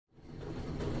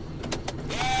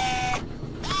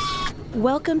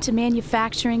Welcome to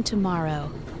Manufacturing Tomorrow,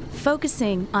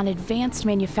 focusing on advanced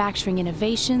manufacturing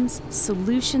innovations,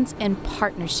 solutions, and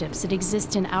partnerships that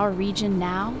exist in our region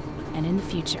now and in the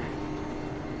future.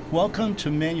 Welcome to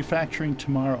Manufacturing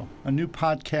Tomorrow, a new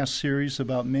podcast series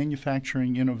about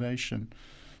manufacturing innovation.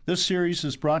 This series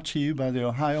is brought to you by the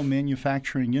Ohio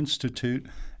Manufacturing Institute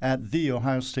at The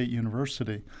Ohio State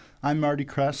University. I'm Marty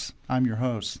Kress. I'm your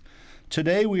host.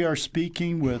 Today we are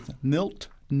speaking with Milt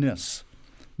Niss.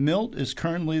 Milt is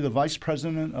currently the Vice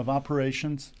President of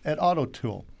Operations at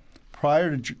AutoTool.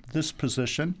 Prior to this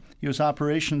position, he was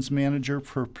Operations Manager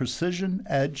for Precision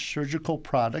Edge Surgical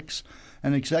Products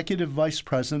and Executive Vice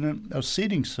President of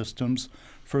Seating Systems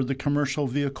for the Commercial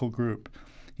Vehicle Group.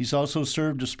 He's also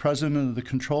served as President of the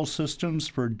Control Systems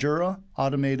for Dura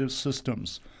Automotive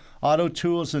Systems.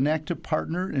 AutoTool is an active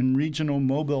partner in regional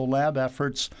mobile lab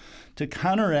efforts to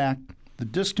counteract the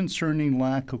disconcerting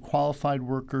lack of qualified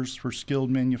workers for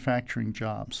skilled manufacturing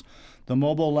jobs. The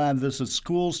mobile lab visits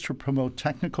schools to promote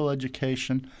technical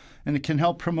education, and it can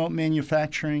help promote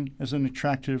manufacturing as an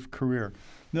attractive career.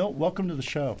 Milt, welcome to the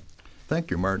show. Thank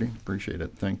you, Marty. Appreciate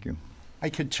it. Thank you. I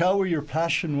could tell where your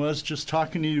passion was just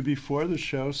talking to you before the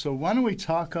show. So why don't we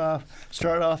start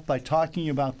off by talking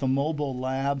about the mobile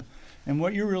lab and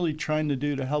what you're really trying to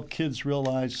do to help kids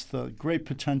realize the great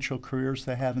potential careers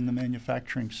they have in the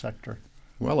manufacturing sector.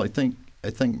 Well, I think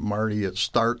Marty, it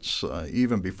starts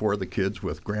even before the kids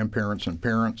with grandparents and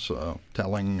parents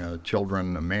telling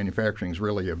children manufacturing is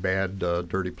really a bad,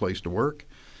 dirty place to work,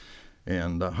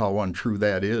 and how untrue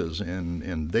that is,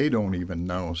 and they don't even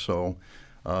know. So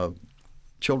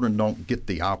children don't get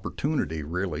the opportunity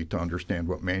really to understand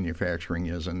what manufacturing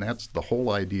is, and that's the whole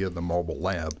idea of the mobile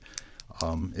lab.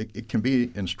 It can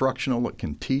be instructional, it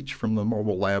can teach from the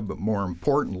mobile lab, but more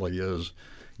importantly is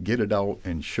get it out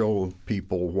and show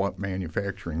people what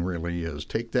manufacturing really is.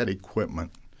 Take that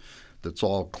equipment that's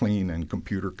all clean and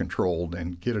computer controlled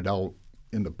and get it out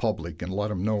in the public and let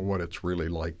them know what it's really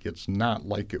like. It's not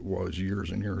like it was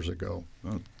years and years ago.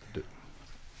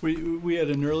 We had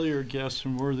an earlier guest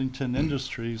from Worthington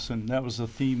Industries, and that was a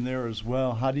theme there as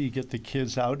well. How do you get the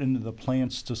kids out into the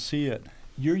plants to see it?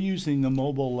 You're using the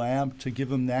mobile lab to give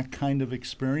them that kind of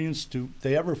experience. Do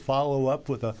they ever follow up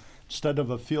with instead of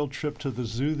a field trip to the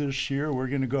zoo this year, we're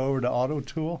going to go over to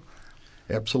AutoTool?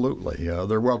 Absolutely.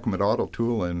 They're welcome at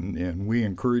AutoTool, and we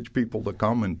encourage people to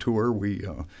come and tour. We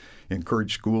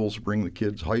encourage schools to bring the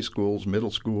kids, high schools,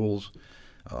 middle schools,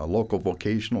 local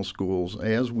vocational schools,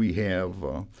 as we have.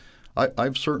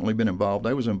 I've certainly been involved.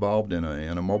 I was involved in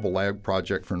a mobile lab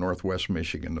project for Northwest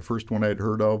Michigan. The first one I'd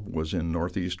heard of was in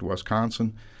Northeast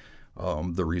Wisconsin.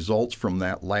 The results from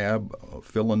that lab,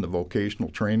 filling the vocational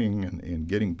training and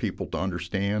getting people to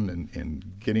understand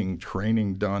and getting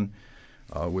training done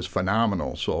was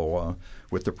phenomenal. So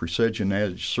with the Precision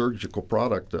Edge Surgical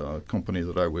Product company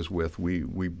that I was with,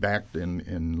 we backed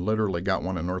and literally got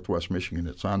one in Northwest Michigan.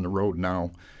 It's on the road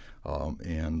now.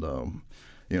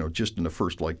 Just in the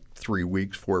first 4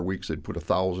 weeks, they'd put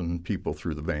 1,000 people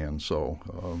through the van.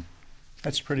 So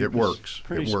that's pretty. It works.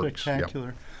 Pretty spectacular.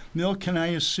 Yep. Milt, can I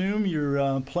assume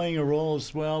you're playing a role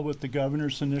as well with the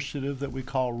governor's initiative that we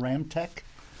call RAMTech?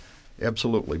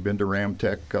 Absolutely. Been to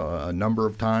RAMTech a number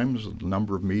of times, a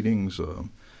number of meetings.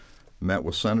 Met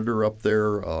with Senator up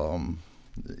there.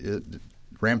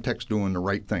 RAMTech's doing the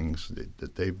right things.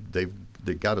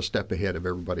 They've got a step ahead of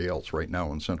everybody else right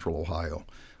now in Central Ohio.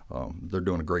 They're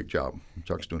doing a great job.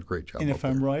 Chuck's doing a great job. And if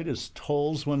I'm right, is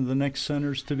Tolles one of the next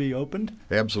centers to be opened?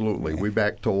 Absolutely. We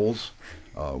back Tolles.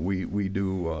 We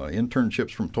do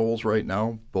internships from Tolles right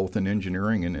now, both in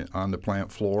engineering and on the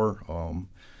plant floor.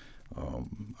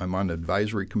 I'm on the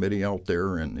advisory committee out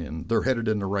there, and they're headed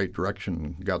in the right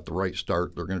direction, got the right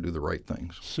start. They're going to do the right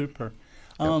things. Super.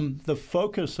 Yep. The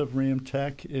focus of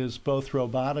RAMTech is both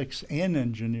robotics and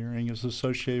engineering is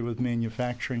associated with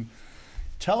manufacturing.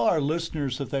 Tell our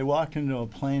listeners, if they walk into a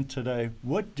plant today,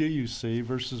 what do you see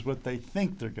versus what they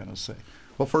think they're going to see?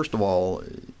 Well, first of all,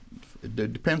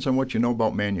 it depends on what you know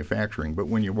about manufacturing, but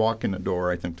when you walk in the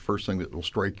door, I think the first thing that will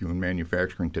strike you in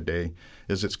manufacturing today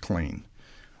is it's clean.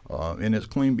 And it's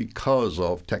clean because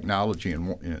of technology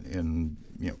and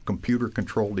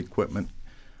computer-controlled equipment.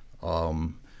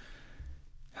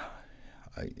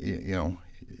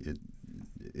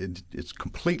 It's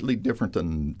completely different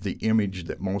than the image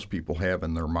that most people have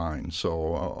in their mind.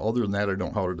 So other than that, I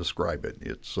don't know how to describe it.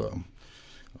 It's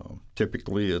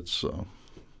typically it's a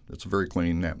very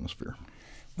clean atmosphere.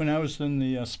 When I was in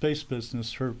the space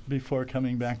business before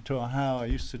coming back to Ohio, I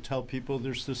used to tell people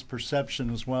there's this perception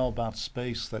as well about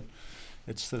space that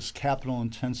it's this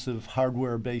capital-intensive,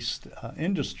 hardware-based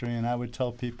industry, and I would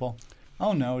tell people,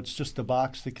 oh no, it's just a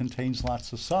box that contains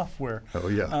lots of software. Oh,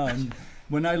 yeah.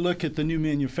 When I look at the new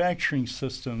manufacturing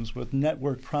systems with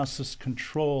network process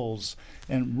controls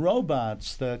and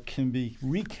robots that can be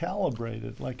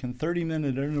recalibrated like in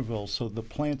 30-minute intervals so the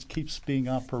plant keeps being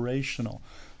operational.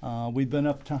 We've been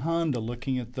up to Honda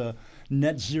looking at the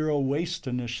net zero waste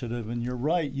initiative, and you're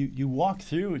right, you walk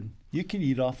through and you can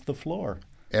eat off the floor.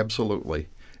 Absolutely.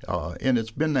 And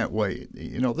it's been that way.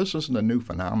 This isn't a new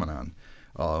phenomenon.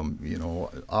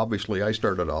 Obviously I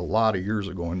started a lot of years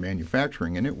ago in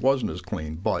manufacturing, and it wasn't as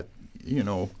clean. But,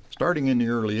 starting in the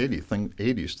early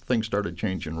 80s, things started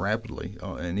changing rapidly,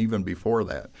 and even before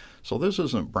that. So this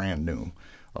isn't brand new.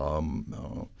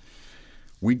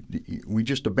 We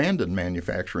just abandoned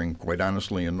manufacturing, quite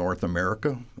honestly, in North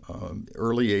America.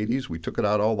 Early 80s, we took it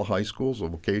out of all the high schools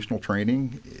of vocational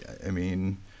training.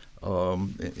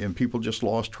 And people just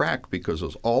lost track because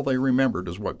all they remembered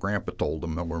is what Grandpa told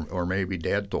them or maybe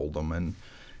Dad told them.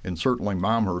 And certainly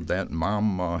Mom heard that, and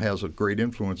Mom has a great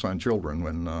influence on children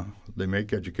when they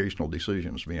make educational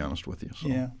decisions, to be honest with you. So.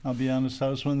 Yeah, I'll be honest. I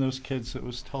was one of those kids that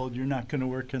was told you're not going to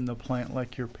work in the plant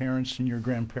like your parents and your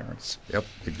grandparents. Yep,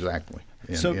 exactly.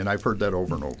 And I've heard that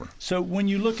over and over. So when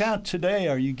you look out today,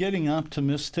 are you getting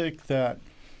optimistic that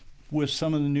with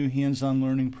some of the new hands-on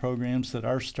learning programs that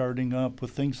are starting up,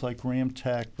 with things like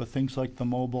Ramtech, with things like the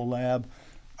mobile lab,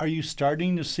 are you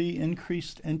starting to see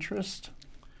increased interest?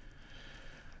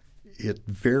 It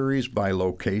varies by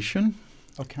location.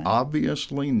 Okay.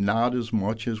 Obviously, not as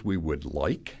much as we would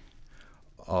like.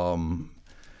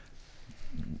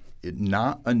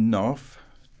 Not enough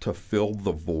to fill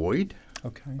the void.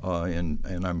 Okay.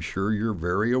 And I'm sure you're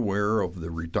very aware of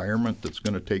the retirement that's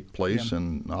going to take place. Yeah.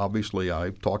 And obviously,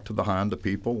 I've talked to the Honda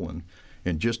people,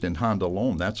 and just in Honda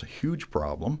alone, that's a huge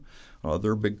problem.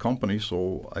 They're a big company,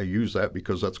 so I use that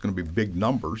because that's going to be big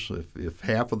numbers. If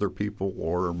half of their people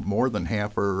or more than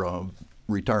half are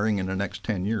retiring in the next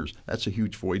 10 years, that's a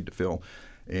huge void to fill.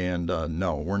 And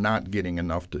no, we're not getting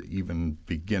enough to even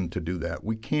begin to do that.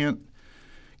 We can't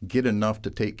get enough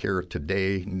to take care of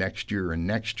today, next year, and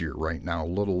next year right now,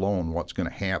 let alone what's going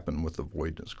to happen with the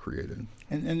void that's created.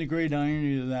 And the great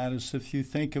irony of that is if you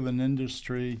think of an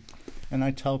industry, and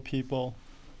I tell people,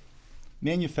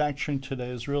 manufacturing today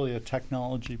is really a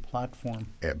technology platform.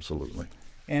 Absolutely.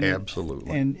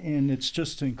 Absolutely. And it's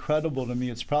just incredible to me.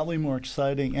 It's probably more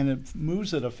exciting, and it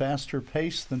moves at a faster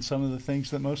pace than some of the things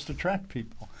that most attract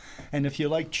people. And if you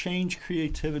like change,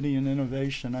 creativity, and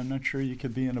innovation, I'm not sure you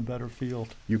could be in a better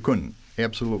field. You couldn't.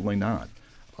 Absolutely not.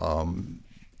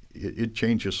 It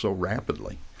changes so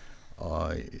rapidly.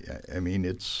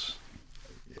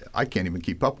 I can't even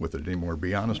keep up with it anymore, to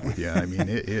be honest with you.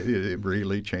 It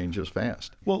really changes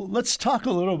fast. Well, let's talk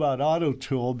a little about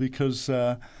AutoTool because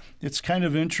it's kind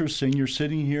of interesting. You're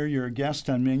sitting here, you're a guest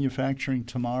on Manufacturing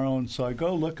Tomorrow, and so I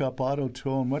go look up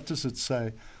AutoTool, and what does it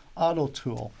say?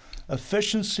 AutoTool,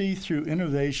 efficiency through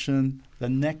innovation, the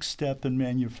next step in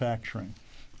manufacturing.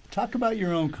 Talk about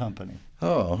your own company.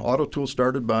 AutoTool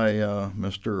started by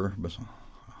Mr.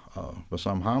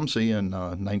 Bassam Hamsi in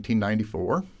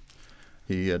 1994.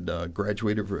 He had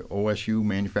graduated from OSU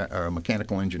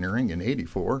Mechanical Engineering in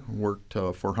 '84, worked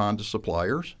for Honda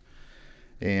suppliers,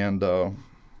 and the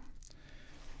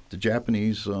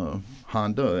Japanese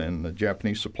Honda and the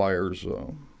Japanese suppliers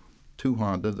to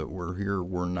Honda that were here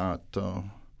were not.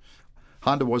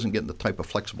 Honda wasn't getting the type of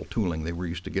flexible tooling they were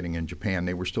used to getting in Japan.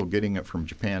 They were still getting it from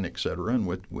Japan, et cetera. And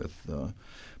with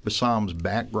Bassam's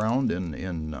background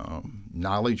and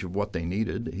knowledge of what they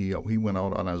needed, he went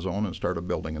out on his own and started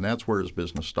building. And that's where his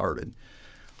business started,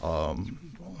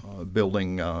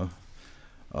 building a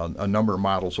number of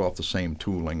models off the same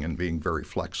tooling and being very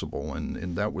flexible.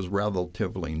 And that was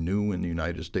relatively new in the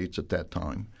United States at that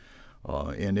time.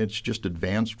 And it's just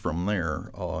advanced from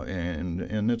there,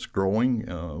 and it's growing,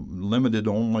 limited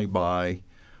only by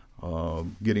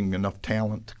getting enough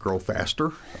talent to grow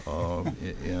faster,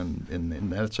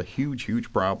 and that's a huge,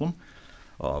 huge problem.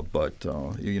 But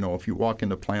if you walk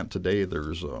into a plant today,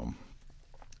 there's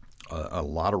a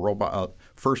lot of robot.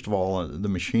 First of all, the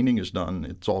machining is done.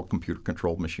 It's all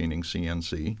computer-controlled machining,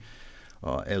 CNC.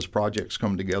 As projects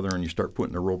come together and you start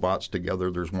putting the robots together,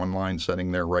 there's one line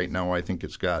setting there right now. I think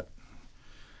it's got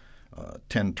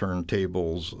 10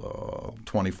 turntables,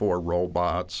 24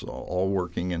 robots, all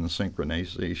working in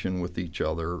synchronization with each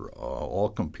other, all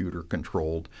computer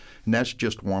controlled. And that's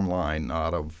just one line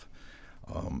out of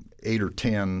 8 or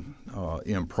 10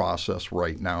 in process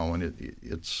right now. And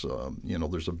it's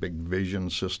there's a big vision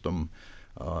system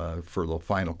for the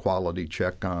final quality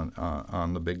check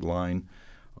on the big line.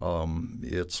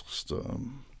 It's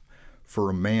for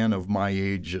a man of my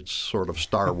age, it's sort of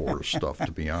Star Wars stuff,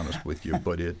 to be honest with you.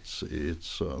 But it's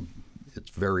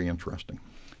very interesting.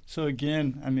 So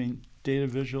again, I mean, data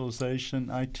visualization,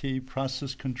 IT,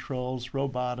 process controls,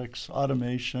 robotics,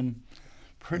 automation,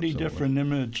 pretty Absolutely. different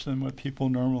image than what people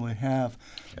normally have.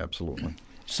 Absolutely.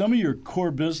 Some of your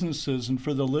core businesses, and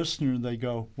for the listener, they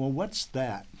go, well, what's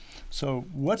that? So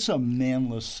what's a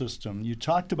manless system? You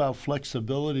talked about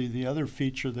flexibility. The other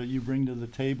feature that you bring to the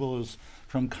table is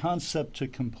from concept to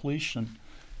completion.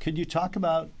 Could you talk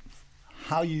about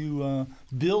how you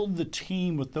build the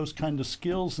team with those kind of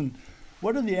skills, and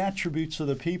what are the attributes of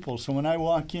the people? So when I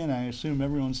walk in, I assume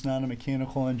everyone's not a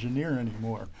mechanical engineer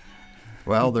anymore.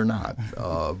 Well, they're not,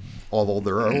 although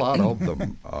there are a lot of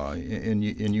them. And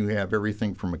you have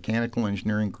everything from mechanical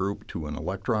engineering group to an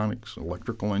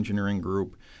electrical engineering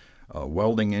group,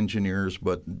 welding engineers.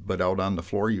 But out on the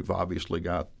floor, you've obviously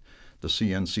got the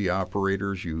CNC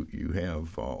operators. You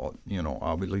have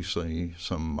obviously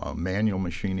some manual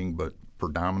machining, but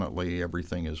predominantly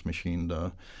everything is machined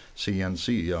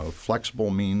CNC. Flexible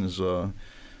means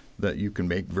that you can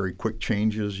make very quick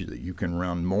changes, that you can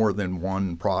run more than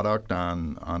one product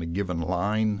on a given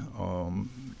line,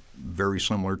 very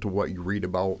similar to what you read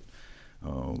about.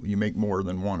 You make more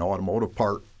than one automotive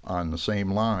part on the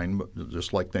same line, but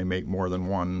just like they make more than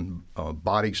one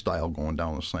body style going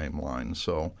down the same line.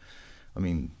 So, I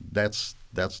mean, that's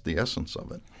the essence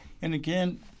of it. And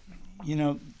again,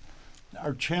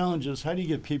 our challenge is, how do you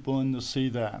get people in to see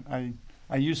that?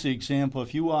 I use the example,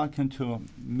 if you walk into a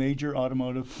major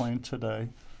automotive plant today,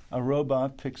 a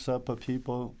robot picks up a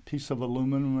piece of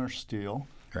aluminum or steel,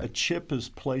 right. A chip is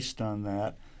placed on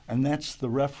that, and that's the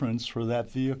reference for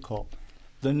that vehicle.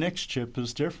 The next chip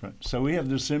is different. So we have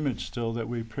this image still that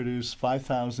we produce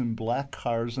 5,000 black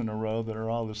cars in a row that are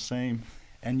all the same,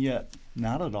 and yet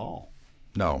not at all.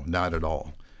 No, not at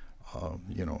all.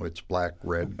 It's black,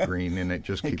 red, green, and it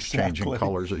just keeps changing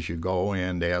colors as you go.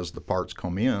 And as the parts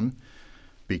come in,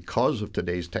 because of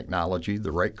today's technology,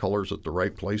 the right colors at the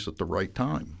right place at the right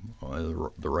time,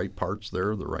 the right parts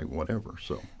there, the right whatever.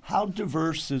 So, how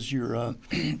diverse is your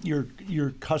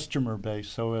customer base?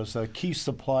 So, as a key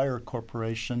supplier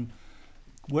corporation,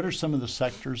 what are some of the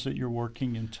sectors that you're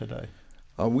working in today?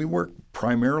 We work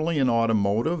primarily in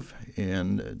automotive,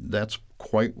 and that's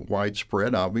quite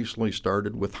widespread. Obviously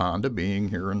started with Honda being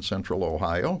here in Central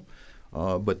Ohio,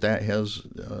 but that has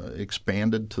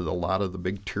expanded to a lot of the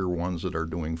big tier ones that are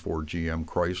doing for GM,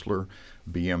 Chrysler,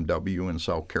 BMW in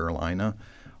South Carolina.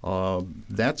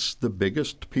 That's the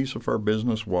biggest piece of our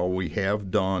business. While we have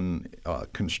done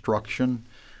construction,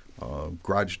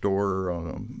 garage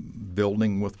door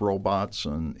building with robots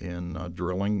and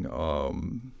drilling,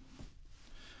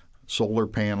 solar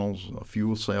panels,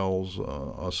 fuel cells,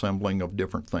 assembling of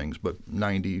different things, but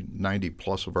 90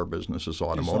 plus of our business is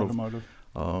automotive.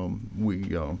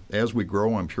 As we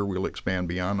grow, I'm sure we'll expand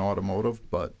beyond automotive,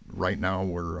 but right now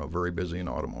we're very busy in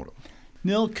automotive.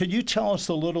 Neil, could you tell us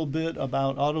a little bit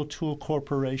about Auto Tool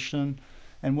Corporation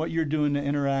and what you're doing to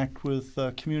interact with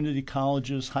community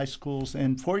colleges, high schools,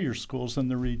 and four-year schools in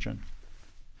the region?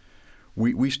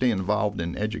 We stay involved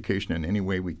in education in any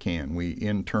way we can. We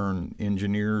intern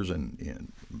engineers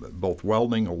in both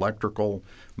welding, electrical,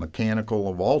 mechanical,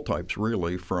 of all types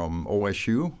really, from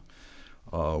OSU.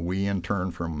 We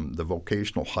intern from the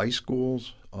vocational high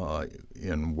schools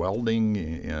in welding,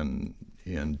 in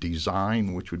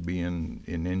design, which would be in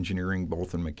engineering,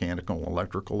 both in mechanical and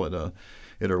electrical at a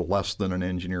less than an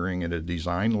engineering at a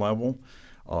design level.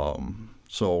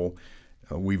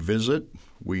 We visit,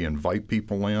 we invite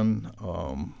people in.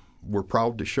 We're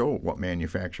proud to show what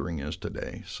manufacturing is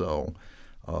today. So,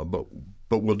 but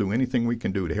we'll do anything we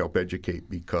can do to help educate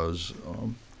because,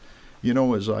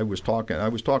 as I was talking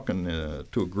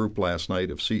to a group last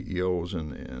night of CEOs,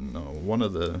 and one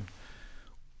of the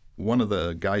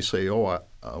guys said,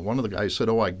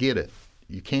 "Oh, I get it.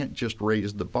 You can't just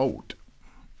raise the boat.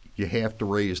 You have to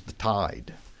raise the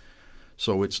tide."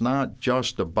 So it's not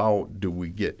just about do we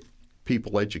get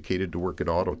people educated to work at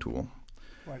Auto Tool.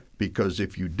 Right. Because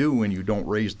if you do and you don't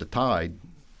raise the tide,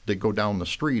 they go down the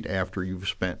street after you've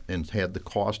spent and had the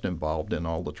cost involved in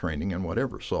all the training and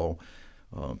whatever. So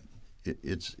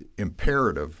it's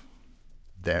imperative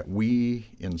that we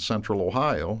in Central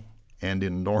Ohio and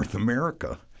in North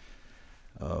America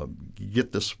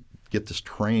get this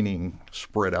training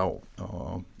spread out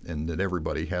and that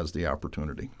everybody has the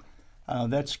opportunity.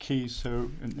 That's key.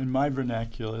 So in my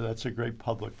vernacular, that's a great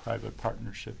public-private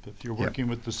partnership. If you're working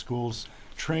with the schools,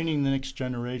 training the next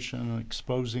generation and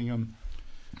exposing them,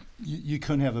 you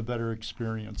couldn't have a better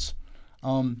experience.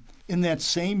 In that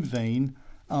same vein,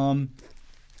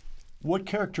 What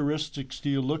characteristics do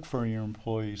you look for in your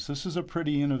employees? This is a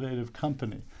pretty innovative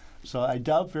company, so I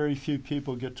doubt very few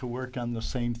people get to work on the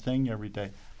same thing every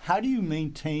day. How do you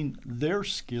maintain their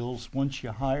skills once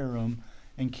you hire them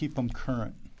and keep them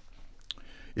current?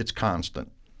 It's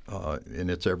constant,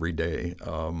 and it's every day.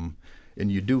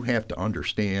 And you do have to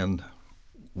understand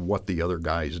what the other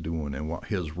guy's doing and what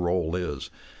his role is.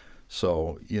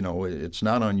 So, it's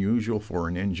not unusual for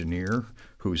an engineer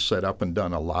who's set up and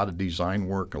done a lot of design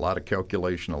work, a lot of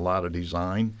calculation, a lot of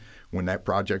design. When that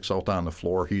project's out on the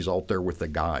floor, he's out there with the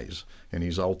guys, and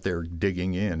he's out there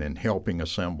digging in and helping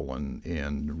assemble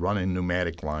and running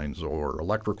pneumatic lines or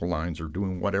electrical lines or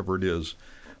doing whatever it is.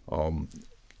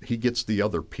 He gets the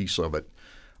other piece of it,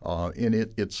 and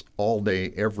it's all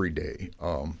day, every day.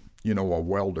 A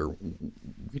welder,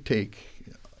 we take,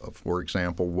 for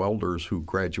example, welders who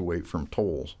graduate from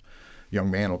tolls. Young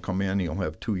man will come in, he'll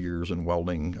have 2 years in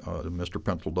welding. Mr.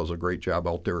 Pentel does a great job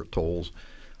out there at tolls.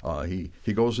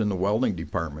 He goes in the welding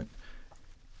department.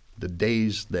 The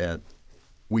days that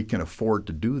we can afford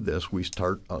to do this, we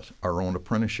start our own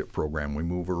apprenticeship program. We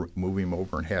move him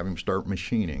over and have him start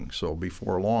machining. So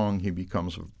before long, he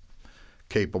becomes a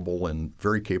capable and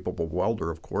very capable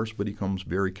welder, of course, but he becomes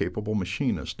very capable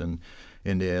machinist. And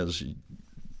as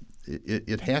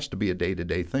it has to be a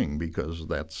day-to-day thing, because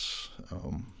that's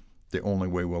the only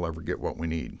way we'll ever get what we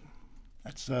need.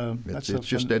 It's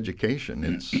just education.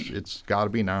 It's got to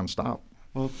be nonstop.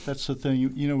 Well, that's the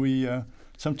thing. We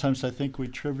sometimes I think we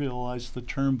trivialize the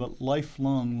term, but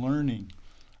lifelong learning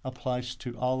applies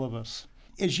to all of us.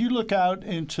 As you look out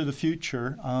into the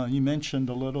future, you mentioned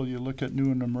a little, you look at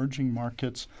new and emerging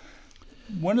markets.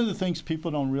 One of the things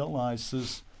people don't realize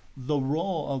is the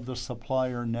role of the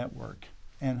supplier network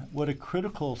and what a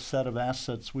critical set of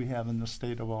assets we have in the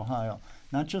state of Ohio,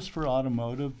 not just for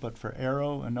automotive, but for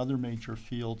aero and other major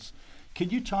fields.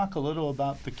 Could you talk a little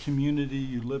about the community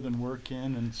you live and work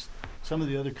in and some of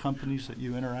the other companies that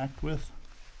you interact with?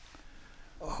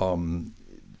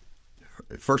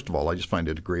 First of all, I just find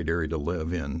it a great area to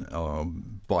live in.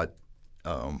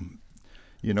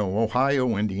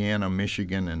 Ohio, Indiana,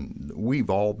 Michigan, and we've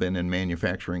all been in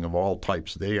manufacturing of all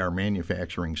types. They are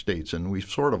manufacturing states, and we've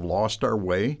sort of lost our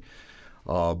way.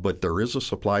 But there is a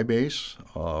supply base.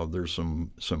 There's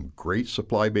some great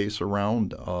supply base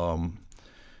around.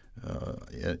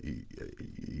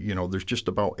 There's just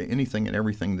about anything and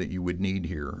everything that you would need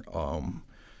here.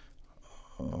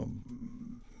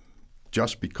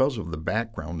 Just because of the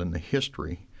background and the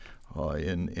history.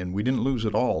 And we didn't lose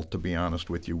it all, to be honest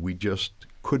with you. We just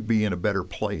could be in a better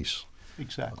place.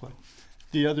 Exactly.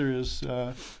 The other is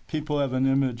people have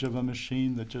an image of a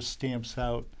machine that just stamps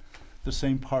out the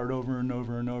same part over and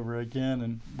over and over again.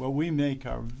 And what we make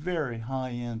are very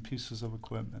high-end pieces of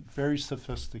equipment, very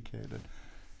sophisticated,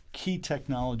 key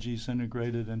technologies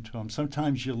integrated into them.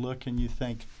 Sometimes you look and you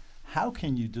think, how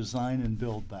can you design and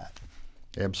build that?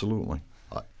 Absolutely.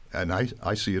 And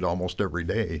I see it almost every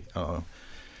day.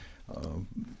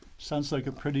 Sounds like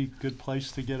a pretty good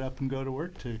place to get up and go to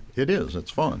work to. It is.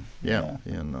 It's fun. Yeah.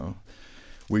 And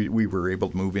we were able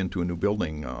to move into a new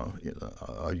building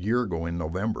a year ago in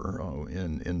November,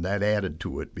 and that added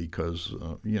to it because,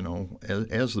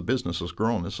 as the business has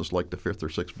grown, this is like the fifth or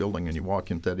sixth building, and you walk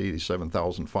into that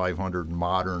 87,500,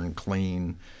 modern,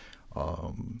 clean,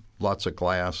 lots of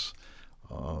glass.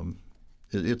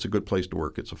 It's a good place to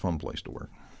work. It's a fun place to work.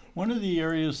 One of the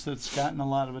areas that's gotten a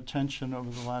lot of attention over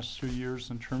the last 3 years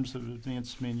in terms of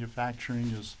advanced manufacturing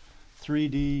is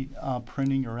 3D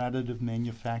printing or additive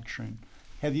manufacturing.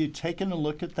 Have you taken a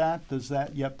look at that? Does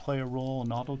that yet play a role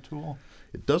in Auto Tool?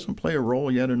 It doesn't play a role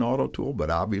yet in Auto Tool, but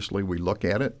obviously we look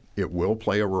at it. It will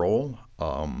play a role.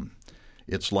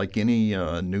 It's like any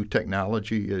new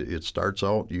technology. It starts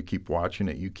out, you keep watching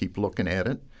it, you keep looking at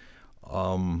it.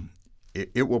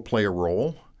 It will play a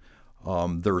role.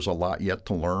 There's a lot yet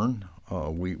to learn.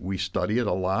 We study it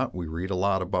a lot. We read a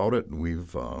lot about it.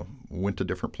 We've went to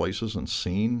different places and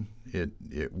seen it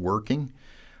working.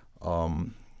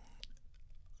 And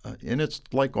it's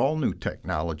like all new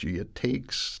technology. It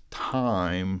takes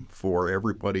time for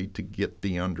everybody to get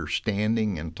the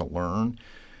understanding and to learn,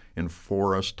 and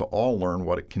for us to all learn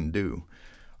what it can do.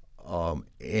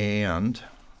 And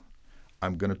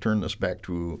I'm going to turn this back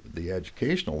to the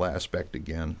educational aspect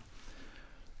again.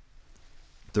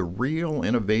 The real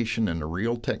innovation and the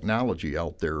real technology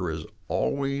out there is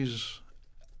always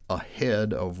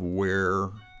ahead of where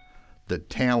the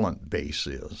talent base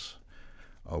is.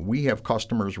 We have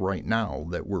customers right now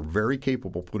that we're very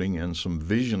capable putting in some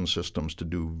vision systems to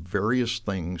do various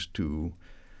things to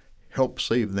help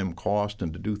save them cost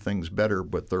and to do things better,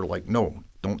 but they're like, no,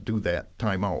 don't do that,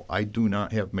 time out. I do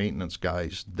not have maintenance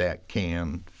guys that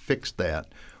can fix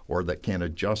that or that can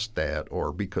adjust that,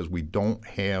 or because we don't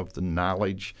have the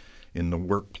knowledge in the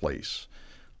workplace.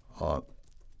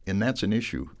 And that's an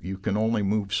issue. You can only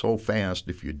move so fast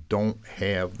if you don't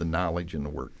have the knowledge in the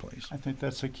workplace. I think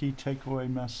that's a key takeaway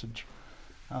message.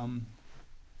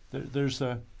 There's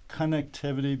a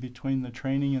connectivity between the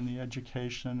training and the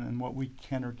education and what we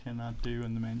can or cannot do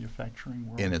in the manufacturing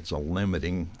world. And it's a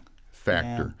limiting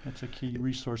factor. Yeah, it's a key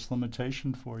resource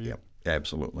limitation for you. Yep,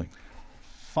 absolutely.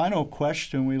 Final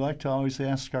question we like to always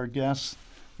ask our guests,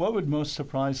 what would most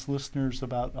surprise listeners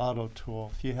about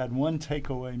AutoTool? If you had one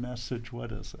takeaway message,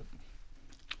 what is it?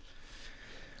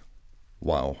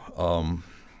 Wow.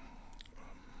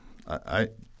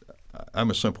 I'm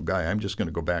a simple guy. I'm just going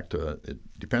to go back to, it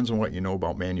depends on what you know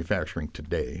about manufacturing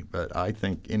today, but I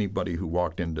think anybody who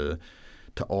walked into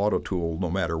AutoTool, no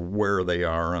matter where they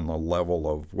are on the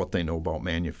level of what they know about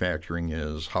manufacturing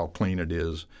is, how clean it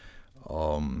is,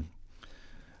 how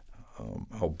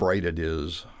bright it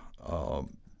is,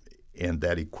 and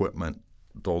that equipment,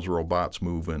 those robots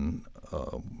moving,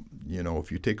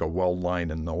 if you take a weld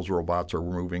line and those robots are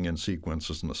moving in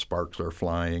sequences and the sparks are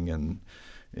flying and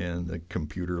the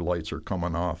computer lights are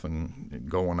coming off and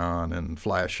going on and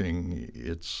flashing,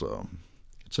 it's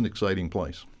an exciting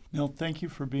place. Neil, thank you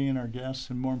for being our guest,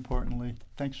 and more importantly,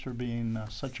 thanks for being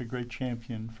such a great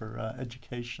champion for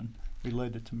education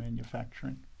related to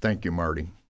manufacturing. Thank you, Marty.